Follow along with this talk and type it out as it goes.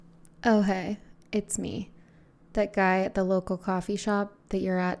Oh, hey, it's me. That guy at the local coffee shop that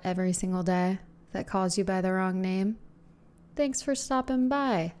you're at every single day that calls you by the wrong name. Thanks for stopping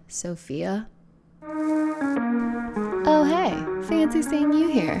by, Sophia. Oh, hey, fancy seeing you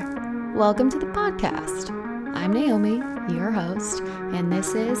here. Welcome to the podcast. I'm Naomi, your host, and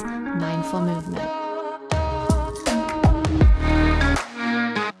this is Mindful Movement.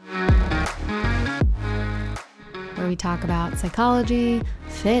 Where we talk about psychology,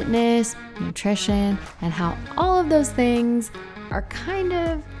 fitness, nutrition, and how all of those things are kind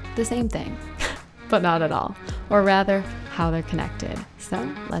of the same thing, but not at all, or rather, how they're connected. So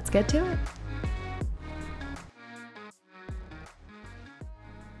let's get to it.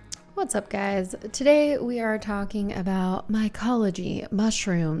 What's up, guys? Today we are talking about mycology,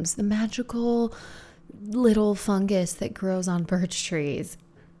 mushrooms, the magical little fungus that grows on birch trees.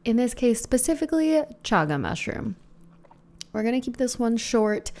 In this case, specifically, chaga mushroom. We're going to keep this one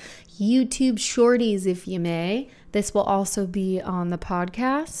short. YouTube shorties, if you may. This will also be on the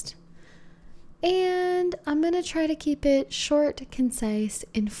podcast. And I'm going to try to keep it short, concise,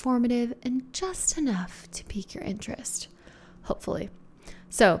 informative, and just enough to pique your interest, hopefully.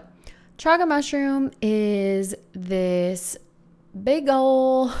 So, chaga mushroom is this big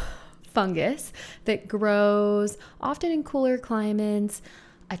ol' fungus that grows often in cooler climates,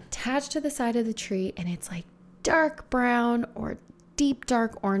 attached to the side of the tree, and it's like dark brown or deep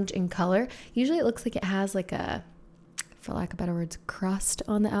dark orange in color. Usually it looks like it has like a, for lack of better words, crust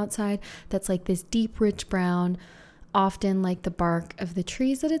on the outside that's like this deep rich brown, often like the bark of the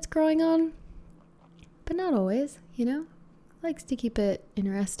trees that it's growing on, but not always, likes to keep it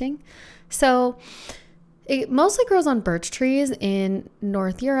interesting. So it mostly grows on birch trees in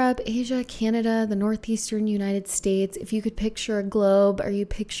North Europe, Asia, Canada, the northeastern United States. If you could picture a globe, are you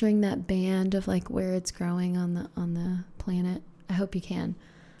picturing that band of like where it's growing on the planet? I hope you can.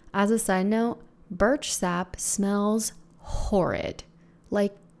 As a side note, birch sap smells horrid,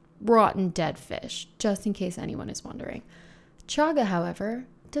 like rotten dead fish, just in case anyone is wondering. Chaga, however,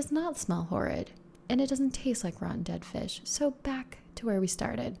 does not smell horrid, and it doesn't taste like rotten dead fish. So back to where we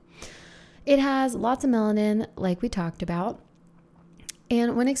started. It has lots of melanin, like we talked about.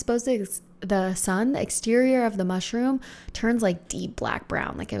 And when exposed to the sun, the exterior of the mushroom turns like deep black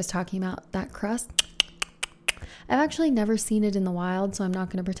brown, like I was talking about, that crust. I've actually never seen it in the wild, so I'm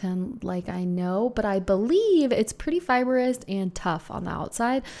not going to pretend like I know, but I believe it's pretty fibrous and tough on the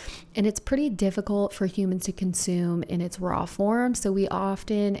outside, and it's pretty difficult for humans to consume in its raw form, so we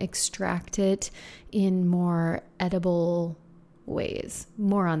often extract it in more edible ways.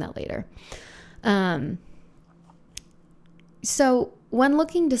 More on that later. So when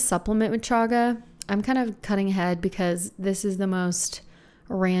looking to supplement with chaga, I'm kind of cutting ahead because this is the most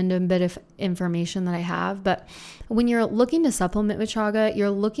random bit of information that I have. But when you're looking to supplement with chaga,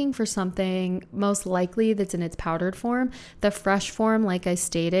 you're looking for something most likely that's in its powdered form. The fresh form, like I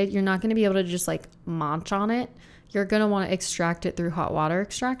stated, you're not going to be able to just like munch on it. You're going to want to extract it through hot water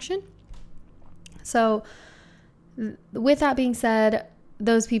extraction. So with that being said,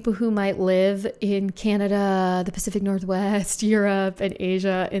 those people who might live in Canada, the Pacific Northwest, Europe, and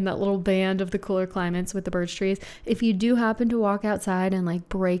Asia, in that little band of the cooler climates with the birch trees, if you do happen to walk outside and like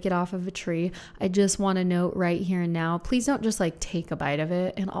break it off of a tree, I just want to note right here and now, please don't just like take a bite of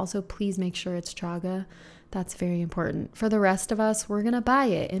it. And also please make sure it's chaga. That's very important. For the rest of us, we're going to buy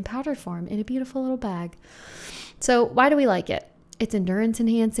it in powdered form in a beautiful little bag. So why do we like it? It's endurance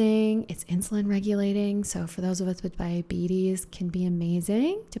enhancing, it's insulin regulating. So for those of us with diabetes, can be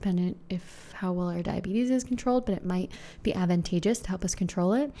amazing, depending if how well our diabetes is controlled, but it might be advantageous to help us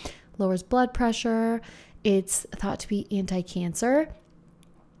control it. Lowers blood pressure. It's thought to be anti-cancer,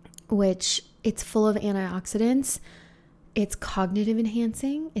 which it's full of antioxidants. It's cognitive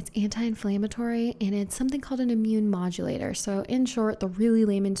enhancing, it's anti-inflammatory, and it's something called an immune modulator. So in short, the really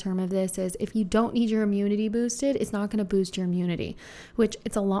layman term of this is if you don't need your immunity boosted, it's not going to boost your immunity, which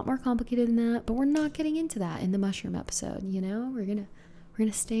it's a lot more complicated than that, but we're not getting into that in the mushroom episode, We're going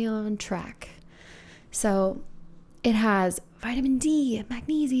to stay on track. So it has vitamin D,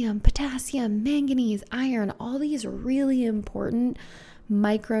 magnesium, potassium, manganese, iron, all these really important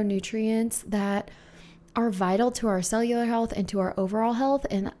micronutrients that are vital to our cellular health and to our overall health,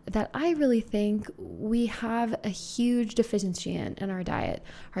 and that I really think we have a huge deficiency in our diet.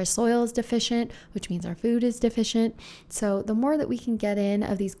 Our soil is deficient, which means our food is deficient. So the more that we can get in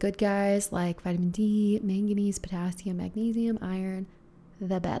of these good guys like vitamin D, manganese, potassium, magnesium, iron,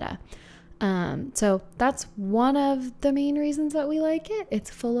 the better. So that's one of the main reasons that we like it. It's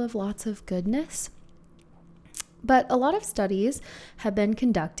full of lots of goodness. But a lot of studies have been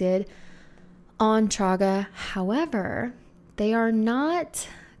conducted on chaga. However, they are not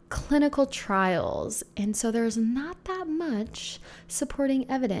clinical trials. And so there's not that much supporting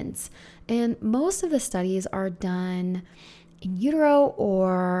evidence. And most of the studies are done in utero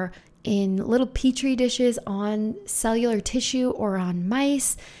or in little petri dishes on cellular tissue or on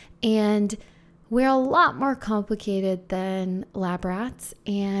mice. And we're a lot more complicated than lab rats,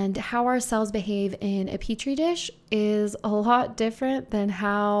 and how our cells behave in a petri dish is a lot different than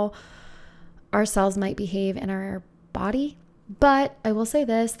how our cells might behave in our body. But I will say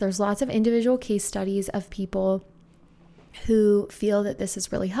this, there's lots of individual case studies of people who feel that this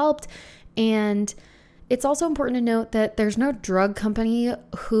has really helped. And it's also important to note that there's no drug company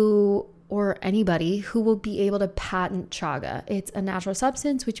or anybody who will be able to patent chaga. It's a natural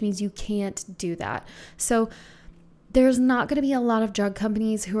substance, which means you can't do that. So there's not going to be a lot of drug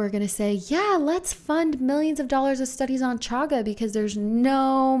companies who are going to say, yeah, let's fund millions of dollars of studies on chaga, because there's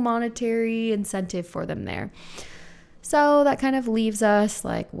no monetary incentive for them there. So that kind of leaves us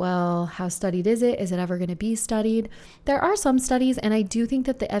like, well, how studied is it? Is it ever going to be studied? There are some studies, and I do think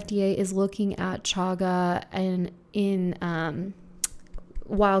that the FDA is looking at chaga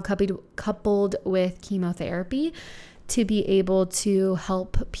while coupled with chemotherapy to be able to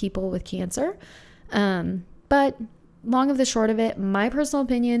help people with cancer. But long of the short of it, my personal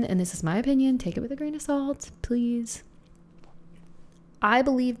opinion, and this is my opinion, take it with a grain of salt, please. I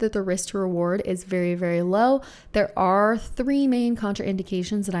believe that the risk to reward is very, very low. There are 3 main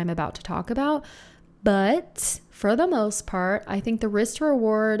contraindications that I'm about to talk about, but for the most part, I think the risk to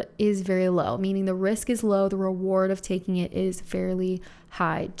reward is very low, meaning the risk is low, the reward of taking it is fairly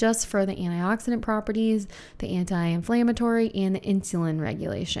high, just for the antioxidant properties, the anti-inflammatory, and the insulin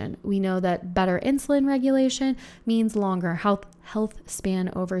regulation. We know that better insulin regulation means longer health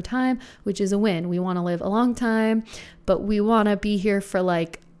span over time, which is a win. We want to live a long time, but we want to be here for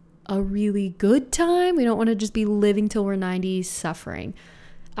like a really good time. We don't want to just be living till we're 90 suffering.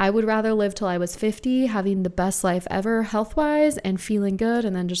 I would rather live till I was 50, having the best life ever health-wise and feeling good,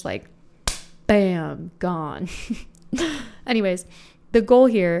 and then just like, bam, gone. Anyways, the goal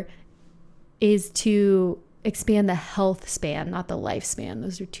here is to expand the health span, not the lifespan.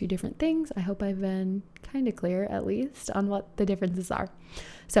 Those are 2 different things. I hope I've been kind of clear, at least, on what the differences are.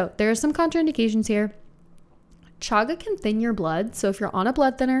 So there are some contraindications here. Chaga can thin your blood. So if you're on a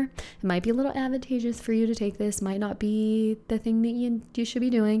blood thinner, it might be a little advantageous for you to take this. Might not be the thing that you should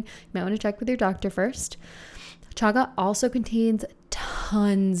be doing. You might want to check with your doctor first. Chaga also contains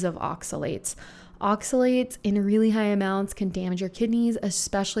tons of oxalates. Oxalates in really high amounts can damage your kidneys,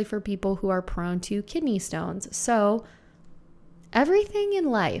 especially for people who are prone to kidney stones. So everything in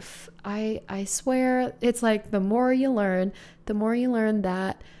life, I swear, it's like the more you learn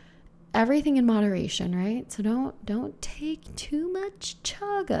that everything in moderation, right? So don't take too much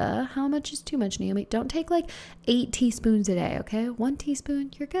chaga. How much is too much, Naomi? Don't take like 8 teaspoons a day, okay? 1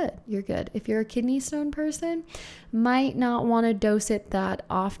 teaspoon, you're good. You're good. If you're a kidney stone person, might not want to dose it that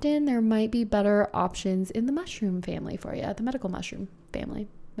often. There might be better options in the mushroom family for you, the medicinal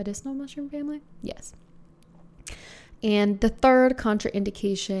mushroom family. Yes. And the third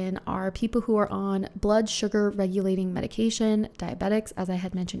contraindication are people who are on blood sugar regulating medication, diabetics, as I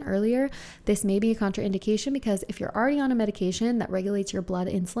had mentioned earlier. This may be a contraindication because if you're already on a medication that regulates your blood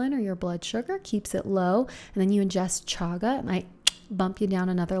insulin or your blood sugar, keeps it low, and then you ingest chaga, it might bump you down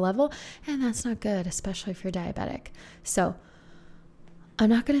another level, and that's not good, especially if you're diabetic. So I'm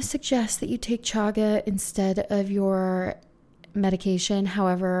not going to suggest that you take chaga instead of your medication.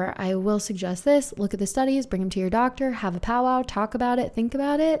 However, I will suggest this. Look at the studies, bring them to your doctor, have a powwow, talk about it, think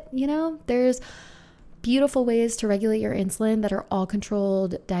about it. You know, there's beautiful ways to regulate your insulin that are all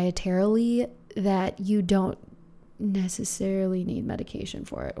controlled dietarily that you don't necessarily need medication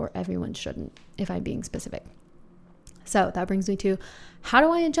for it, or everyone shouldn't, if I'm being specific. So that brings me to, how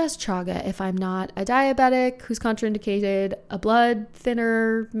do I ingest chaga if I'm not a diabetic who's contraindicated, a blood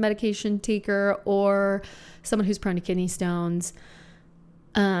thinner medication taker, or someone who's prone to kidney stones?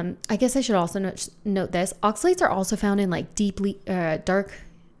 I guess I should also note this. Oxalates are also found in like dark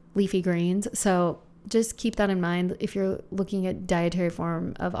leafy greens. So just keep that in mind if you're looking at dietary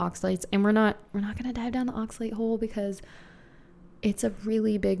form of oxalates. And we're not going to dive down the oxalate hole because it's a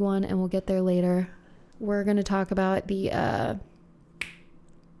really big one, and we'll get there later. We're going to talk about the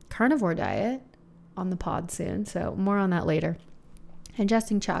carnivore diet on the pod soon, so more on that later.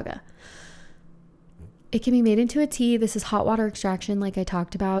 Ingesting chaga. It can be made into a tea. This is hot water extraction like I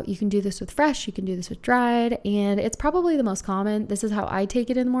talked about. You can do this with fresh, you can do this with dried, and it's probably the most common. This is how I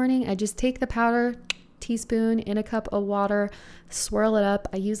take it in the morning. I just take the powder, teaspoon in a cup of water, swirl it up.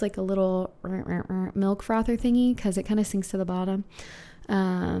 I use like a little milk frother thingy because it kind of sinks to the bottom.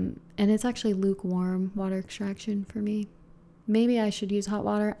 And it's actually lukewarm water extraction for me. Maybe I should use hot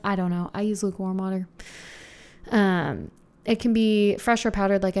water. I don't know. I use lukewarm water. It can be fresh or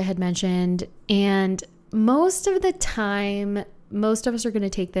powdered, like I had mentioned. And most of the time, most of us are going to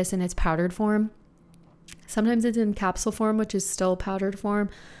take this in its powdered form. Sometimes it's in capsule form, which is still powdered form.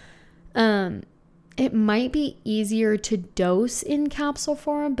 It might be easier to dose in capsule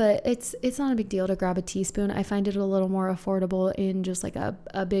form, but it's not a big deal to grab a teaspoon. I find it a little more affordable in just like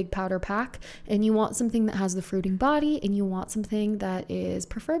a big powder pack. And you want something that has the fruiting body, and you want something that is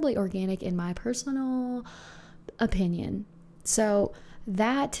preferably organic, in my personal opinion. So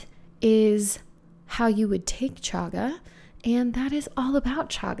that is how you would take chaga, and that is all about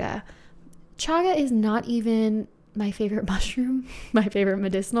chaga. Chaga is not even my favorite mushroom, my favorite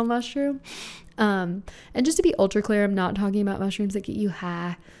medicinal mushroom. And just to be ultra clear, I'm not talking about mushrooms that get you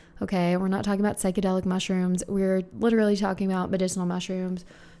high. Okay, we're not talking about psychedelic mushrooms. We're literally talking about medicinal mushrooms.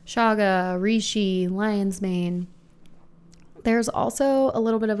 Chaga, reishi, lion's mane. There's also a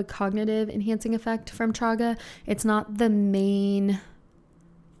little bit of a cognitive enhancing effect from chaga. It's not the main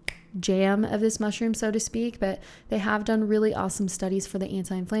jam of this mushroom, so to speak, but they have done really awesome studies for the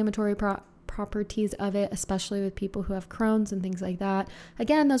anti-inflammatory properties of it, especially with people who have Crohn's and things like that.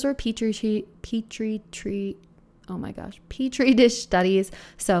 Again, those are petri dish studies.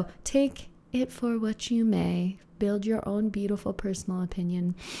 So take it for what you may. Build your own beautiful personal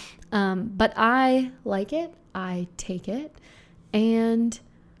opinion. But I like it. I take it. And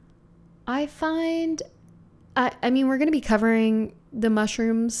I find, I mean, we're going to be covering the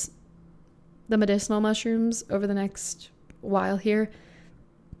mushrooms, the medicinal mushrooms, over the next while here.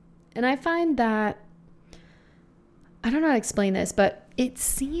 And I find that, I don't know how to explain this, but it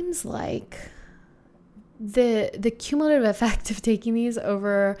seems like the cumulative effect of taking these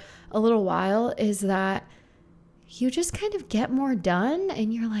over a little while is that you just kind of get more done,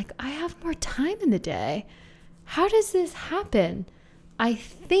 and you're like, I have more time in the day. How does this happen? I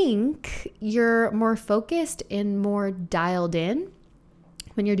think you're more focused and more dialed in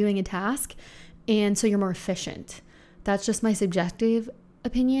when you're doing a task, and so you're more efficient. That's just my subjective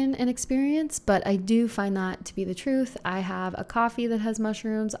opinion and experience, but I do find that to be the truth. I have a coffee that has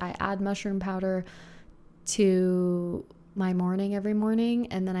mushrooms. I add mushroom powder to my morning every morning,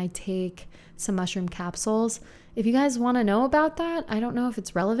 and then I take some mushroom capsules. If you guys want to know about that, I don't know if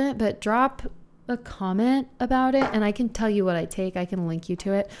it's relevant, but drop a comment about it and I can tell you what I take. I can link you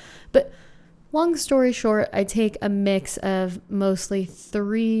to it. But long story short, I take a mix of mostly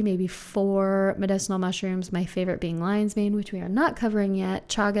 3, maybe 4 medicinal mushrooms, my favorite being lion's mane, which we are not covering yet.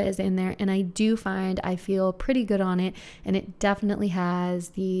 Chaga is in there, and I do find I feel pretty good on it, and it definitely has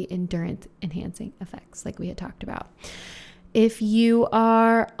the endurance enhancing effects like we had talked about. If you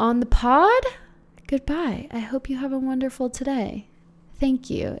are on the pod, goodbye. I hope you have a wonderful today. Thank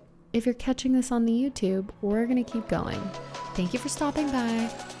you. If you're catching this on the YouTube, we're going to keep going. Thank you for stopping by.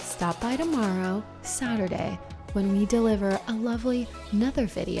 Stop by tomorrow, Saturday, when we deliver a lovely another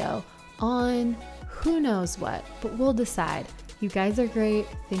video on who knows what, but we'll decide. You guys are great.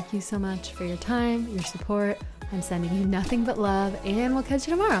 Thank you so much for your time, your support. I'm sending you nothing but love, and we'll catch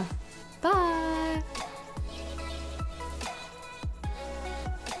you tomorrow. Bye.